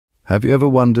Have you ever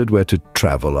wondered where to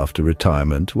travel after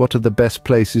retirement? What are the best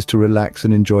places to relax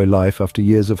and enjoy life after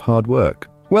years of hard work?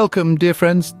 Welcome, dear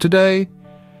friends. Today,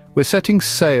 we're setting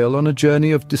sail on a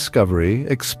journey of discovery,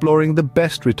 exploring the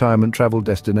best retirement travel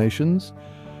destinations.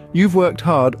 You've worked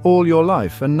hard all your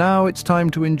life, and now it's time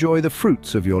to enjoy the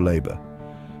fruits of your labor.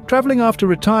 Traveling after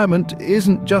retirement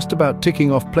isn't just about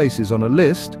ticking off places on a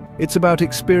list. It's about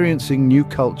experiencing new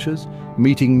cultures,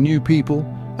 meeting new people,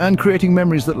 and creating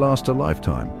memories that last a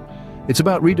lifetime. It's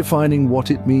about redefining what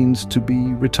it means to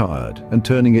be retired and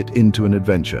turning it into an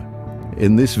adventure.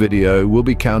 In this video, we'll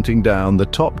be counting down the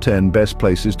top 10 best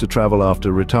places to travel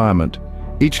after retirement.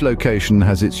 Each location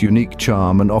has its unique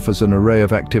charm and offers an array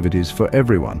of activities for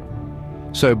everyone.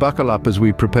 So buckle up as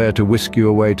we prepare to whisk you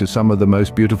away to some of the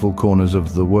most beautiful corners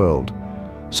of the world.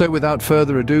 So without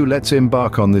further ado, let's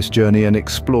embark on this journey and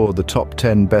explore the top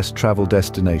 10 best travel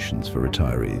destinations for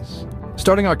retirees.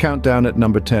 Starting our countdown at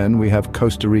number 10, we have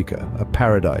Costa Rica, a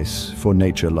paradise for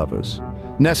nature lovers.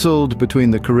 Nestled between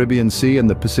the Caribbean Sea and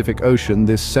the Pacific Ocean,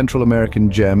 this Central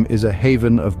American gem is a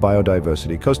haven of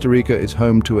biodiversity. Costa Rica is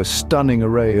home to a stunning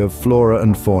array of flora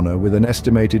and fauna, with an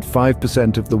estimated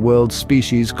 5% of the world's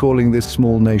species calling this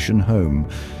small nation home.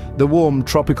 The warm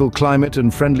tropical climate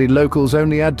and friendly locals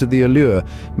only add to the allure,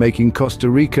 making Costa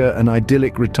Rica an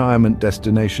idyllic retirement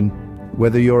destination.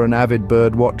 Whether you're an avid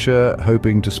bird watcher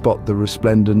hoping to spot the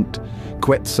resplendent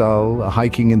quetzal, a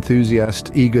hiking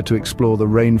enthusiast eager to explore the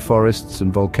rainforests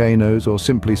and volcanoes, or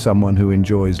simply someone who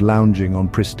enjoys lounging on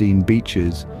pristine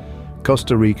beaches,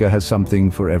 Costa Rica has something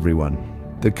for everyone.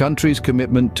 The country's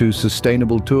commitment to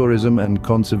sustainable tourism and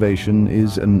conservation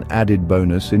is an added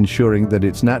bonus, ensuring that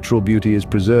its natural beauty is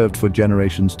preserved for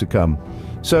generations to come.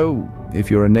 So,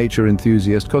 if you're a nature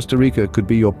enthusiast, Costa Rica could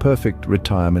be your perfect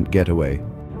retirement getaway.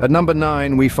 At number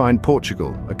 9, we find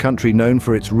Portugal, a country known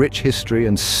for its rich history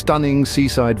and stunning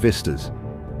seaside vistas.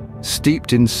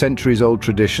 Steeped in centuries-old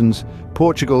traditions,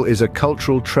 Portugal is a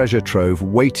cultural treasure trove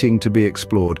waiting to be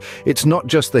explored. It's not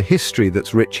just the history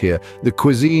that's rich here, the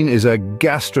cuisine is a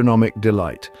gastronomic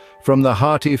delight. From the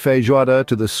hearty feijoada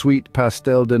to the sweet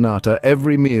pastel de nata,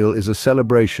 every meal is a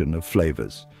celebration of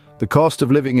flavors. The cost of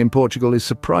living in Portugal is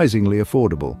surprisingly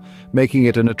affordable, making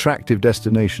it an attractive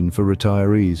destination for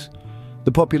retirees.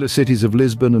 The popular cities of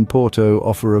Lisbon and Porto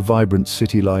offer a vibrant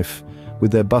city life,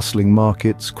 with their bustling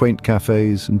markets, quaint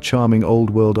cafes, and charming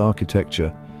old-world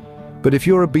architecture. But if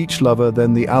you're a beach lover,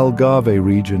 then the Algarve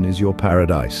region is your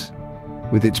paradise.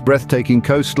 With its breathtaking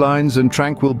coastlines and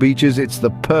tranquil beaches, it's the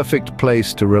perfect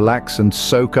place to relax and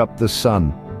soak up the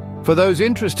sun. For those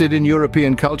interested in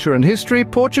European culture and history,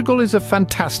 Portugal is a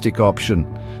fantastic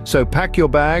option. So pack your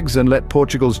bags and let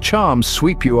Portugal's charm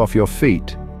sweep you off your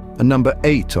feet. And number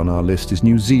 8 on our list is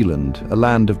New Zealand, a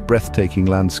land of breathtaking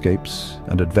landscapes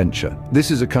and adventure.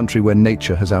 This is a country where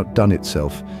nature has outdone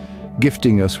itself,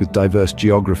 gifting us with diverse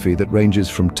geography that ranges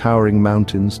from towering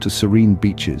mountains to serene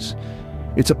beaches.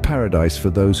 It's a paradise for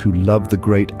those who love the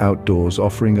great outdoors,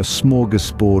 offering a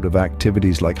smorgasbord of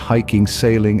activities like hiking,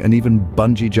 sailing, and even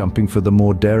bungee jumping for the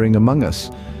more daring among us.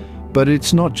 But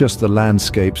it's not just the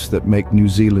landscapes that make New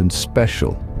Zealand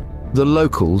special. The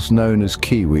locals, known as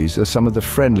Kiwis, are some of the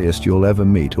friendliest you'll ever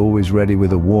meet, always ready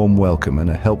with a warm welcome and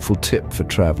a helpful tip for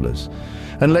travelers.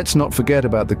 And let's not forget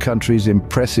about the country's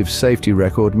impressive safety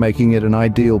record, making it an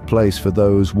ideal place for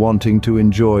those wanting to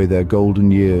enjoy their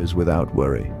golden years without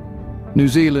worry. New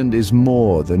Zealand is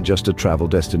more than just a travel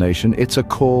destination, it's a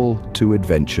call to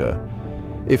adventure.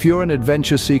 If you're an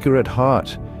adventure seeker at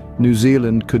heart, New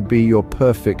Zealand could be your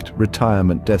perfect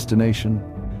retirement destination.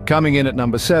 Coming in at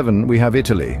number 7, we have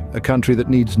Italy, a country that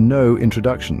needs no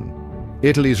introduction.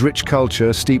 Italy's rich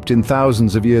culture, steeped in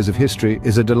thousands of years of history,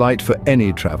 is a delight for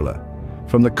any traveler.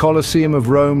 From the Colosseum of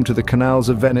Rome to the canals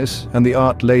of Venice and the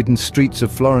art-laden streets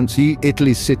of Florence,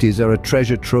 Italy's cities are a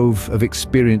treasure trove of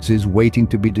experiences waiting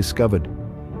to be discovered.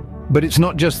 But it's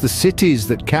not just the cities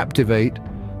that captivate.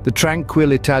 The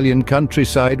tranquil Italian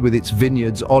countryside, with its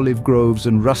vineyards, olive groves,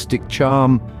 and rustic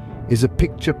charm, is a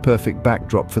picture-perfect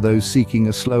backdrop for those seeking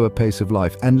a slower pace of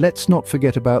life. And let's not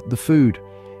forget about the food.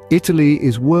 Italy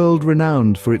is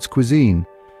world-renowned for its cuisine.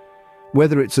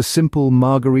 Whether it's a simple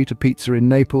margherita pizza in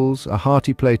Naples, a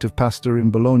hearty plate of pasta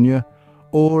in Bologna,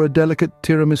 or a delicate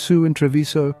tiramisu in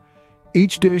Treviso,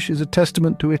 each dish is a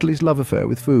testament to Italy's love affair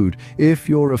with food. If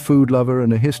you're a food lover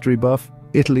and a history buff,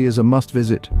 Italy is a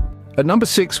must-visit. At number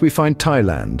 6, we find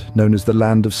Thailand, known as the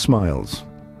Land of Smiles.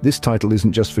 This title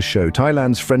isn't just for show.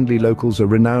 Thailand's friendly locals are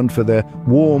renowned for their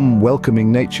warm,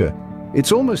 welcoming nature.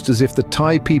 It's almost as if the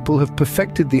Thai people have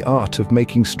perfected the art of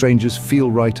making strangers feel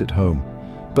right at home.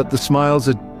 But the smiles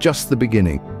are just the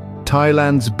beginning.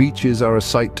 Thailand's beaches are a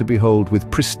sight to behold,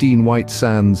 with pristine white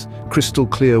sands, crystal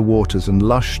clear waters and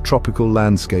lush tropical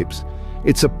landscapes.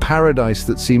 It's a paradise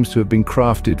that seems to have been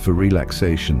crafted for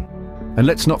relaxation. And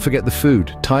let's not forget the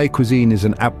food. Thai cuisine is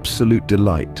an absolute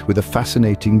delight, with a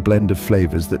fascinating blend of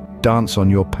flavors that dance on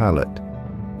your palate.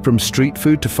 From street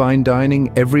food to fine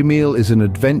dining, every meal is an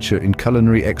adventure in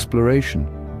culinary exploration.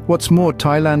 What's more,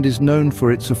 Thailand is known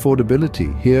for its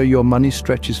affordability. Here your money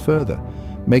stretches further,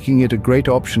 making it a great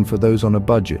option for those on a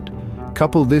budget.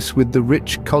 Couple this with the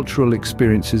rich cultural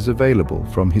experiences available,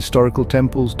 from historical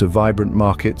temples to vibrant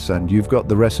markets, and you've got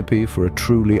the recipe for a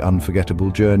truly unforgettable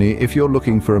journey. If you're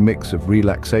looking for a mix of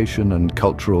relaxation and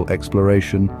cultural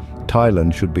exploration,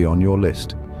 Thailand should be on your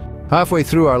list. Halfway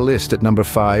through our list at number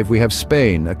 5, we have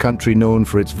Spain, a country known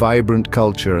for its vibrant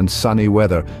culture and sunny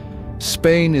weather.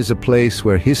 Spain is a place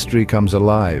where history comes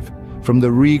alive, from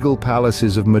the regal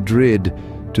palaces of Madrid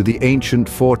to the ancient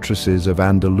fortresses of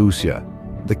Andalusia.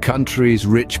 The country's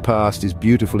rich past is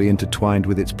beautifully intertwined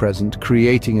with its present,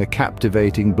 creating a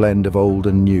captivating blend of old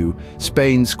and new.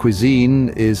 Spain's cuisine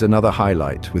is another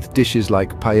highlight, with dishes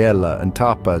like paella and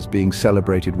tapas being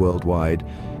celebrated worldwide.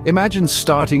 Imagine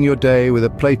starting your day with a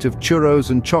plate of churros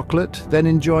and chocolate, then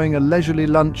enjoying a leisurely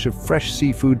lunch of fresh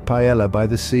seafood paella by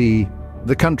the sea.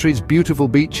 The country's beautiful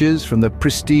beaches, from the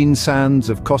pristine sands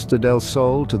of Costa del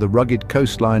Sol to the rugged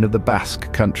coastline of the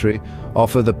Basque Country,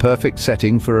 offer the perfect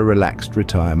setting for a relaxed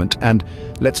retirement. And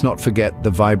let's not forget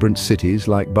the vibrant cities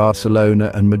like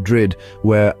Barcelona and Madrid,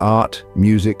 where art,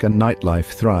 music and nightlife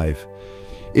thrive.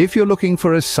 If you're looking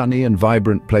for a sunny and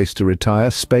vibrant place to retire,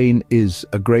 Spain is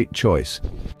a great choice.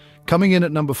 Coming in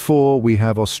at number 4, we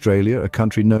have Australia, a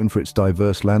country known for its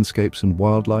diverse landscapes and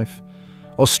wildlife.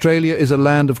 Australia is a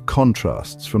land of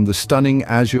contrasts, from the stunning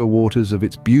azure waters of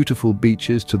its beautiful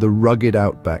beaches to the rugged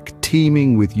outback,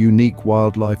 teeming with unique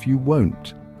wildlife you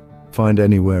won't find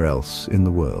anywhere else in the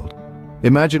world.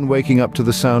 Imagine waking up to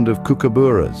the sound of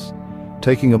kookaburras,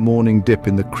 taking a morning dip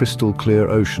in the crystal clear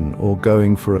ocean, or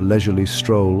going for a leisurely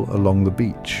stroll along the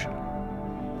beach.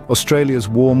 Australia's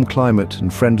warm climate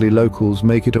and friendly locals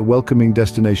make it a welcoming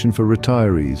destination for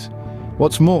retirees.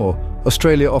 What's more,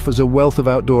 Australia offers a wealth of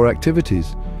outdoor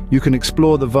activities. You can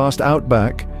explore the vast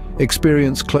outback,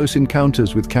 experience close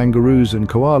encounters with kangaroos and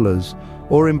koalas,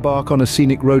 or embark on a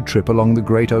scenic road trip along the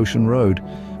Great Ocean Road.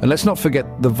 And let's not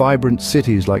forget the vibrant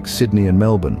cities like Sydney and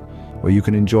Melbourne, where you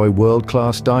can enjoy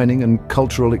world-class dining and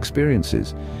cultural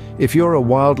experiences. If you're a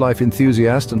wildlife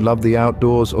enthusiast and love the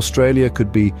outdoors, Australia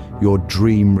could be your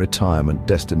dream retirement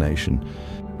destination.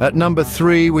 At number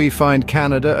 3, we find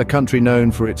Canada, a country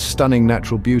known for its stunning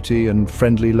natural beauty and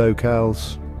friendly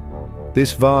locales.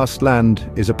 This vast land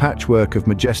is a patchwork of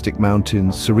majestic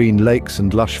mountains, serene lakes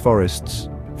and lush forests.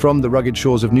 From the rugged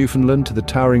shores of Newfoundland to the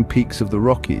towering peaks of the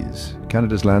Rockies,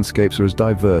 Canada's landscapes are as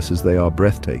diverse as they are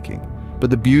breathtaking.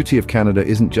 But the beauty of Canada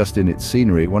isn't just in its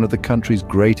scenery. One of the country's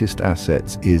greatest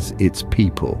assets is its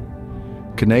people.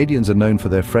 Canadians are known for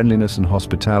their friendliness and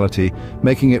hospitality,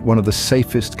 making it one of the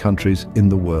safest countries in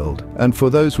the world. And for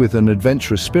those with an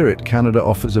adventurous spirit, Canada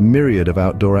offers a myriad of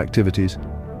outdoor activities.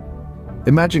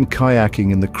 Imagine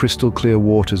kayaking in the crystal clear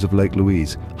waters of Lake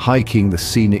Louise, hiking the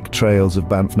scenic trails of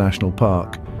Banff National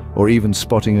Park, or even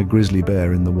spotting a grizzly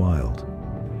bear in the wild.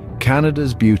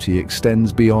 Canada's beauty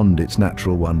extends beyond its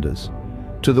natural wonders,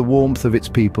 to the warmth of its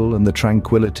people and the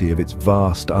tranquility of its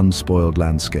vast, unspoiled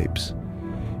landscapes.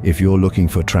 If you're looking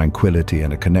for tranquility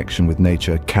and a connection with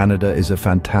nature, Canada is a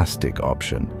fantastic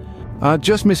option.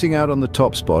 Just missing out on the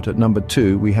top spot at number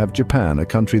 2, we have Japan, a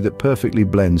country that perfectly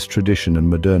blends tradition and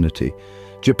modernity.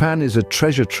 Japan is a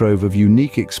treasure trove of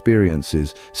unique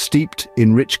experiences, steeped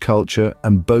in rich culture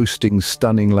and boasting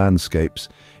stunning landscapes.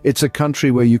 It's a country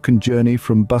where you can journey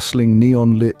from bustling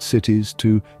neon-lit cities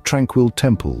to tranquil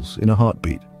temples in a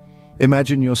heartbeat.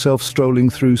 Imagine yourself strolling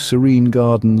through serene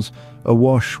gardens,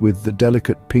 awash with the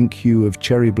delicate pink hue of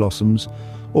cherry blossoms,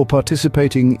 or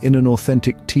participating in an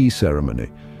authentic tea ceremony,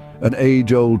 an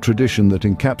age-old tradition that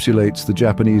encapsulates the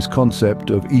Japanese concept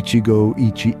of ichigo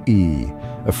ichi-e,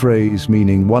 a phrase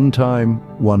meaning one time,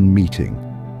 one meeting.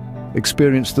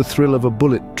 Experience the thrill of a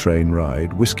bullet train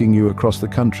ride, whisking you across the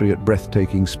country at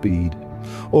breathtaking speed.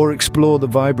 Or explore the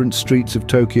vibrant streets of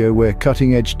Tokyo, where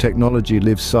cutting-edge technology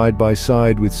lives side by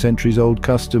side with centuries-old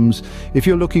customs. If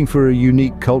you're looking for a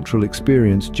unique cultural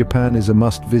experience, Japan is a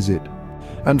must-visit.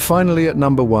 And finally, at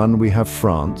number 1, we have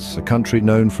France, a country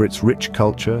known for its rich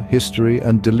culture, history,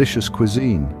 and delicious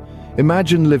cuisine.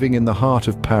 Imagine living in the heart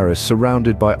of Paris,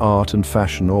 surrounded by art and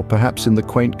fashion, or perhaps in the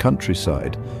quaint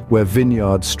countryside, where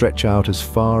vineyards stretch out as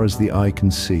far as the eye can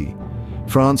see.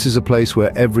 France is a place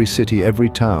where every city, every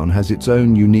town has its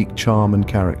own unique charm and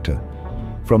character.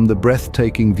 From the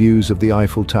breathtaking views of the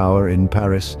Eiffel Tower in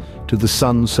Paris to the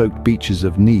sun-soaked beaches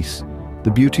of Nice, the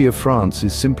beauty of France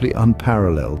is simply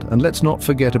unparalleled. And let's not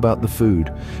forget about the food.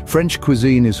 French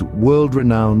cuisine is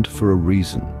world-renowned for a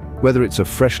reason. Whether it's a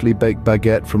freshly baked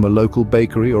baguette from a local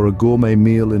bakery or a gourmet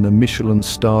meal in a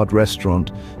Michelin-starred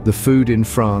restaurant, the food in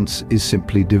France is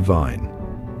simply divine.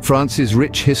 France's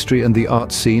rich history and the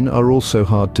art scene are also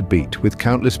hard to beat. With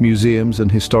countless museums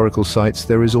and historical sites,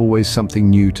 there is always something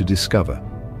new to discover.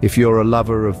 If you're a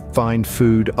lover of fine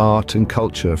food, art and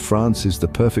culture, France is the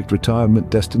perfect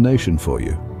retirement destination for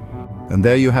you. And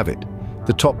there you have it,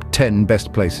 the top 10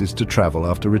 best places to travel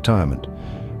after retirement.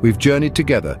 We've journeyed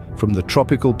together from the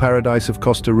tropical paradise of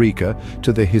Costa Rica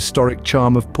to the historic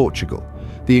charm of Portugal,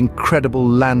 the incredible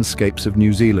landscapes of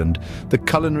New Zealand, the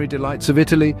culinary delights of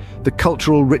Italy, the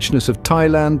cultural richness of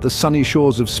Thailand, the sunny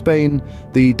shores of Spain,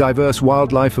 the diverse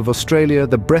wildlife of Australia,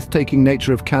 the breathtaking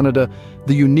nature of Canada,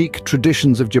 the unique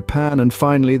traditions of Japan, and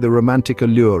finally, the romantic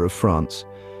allure of France.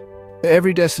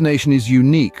 Every destination is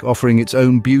unique, offering its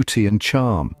own beauty and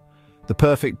charm. The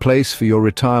perfect place for your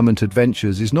retirement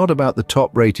adventures is not about the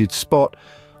top-rated spot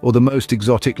or the most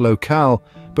exotic locale,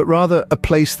 but rather a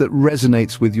place that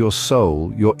resonates with your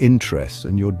soul, your interests,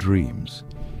 and your dreams.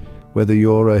 Whether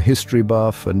you're a history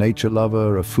buff, a nature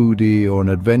lover, a foodie, or an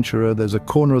adventurer, there's a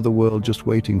corner of the world just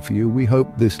waiting for you. We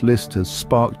hope this list has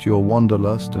sparked your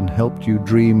wanderlust and helped you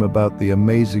dream about the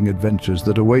amazing adventures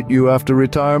that await you after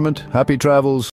retirement. Happy travels!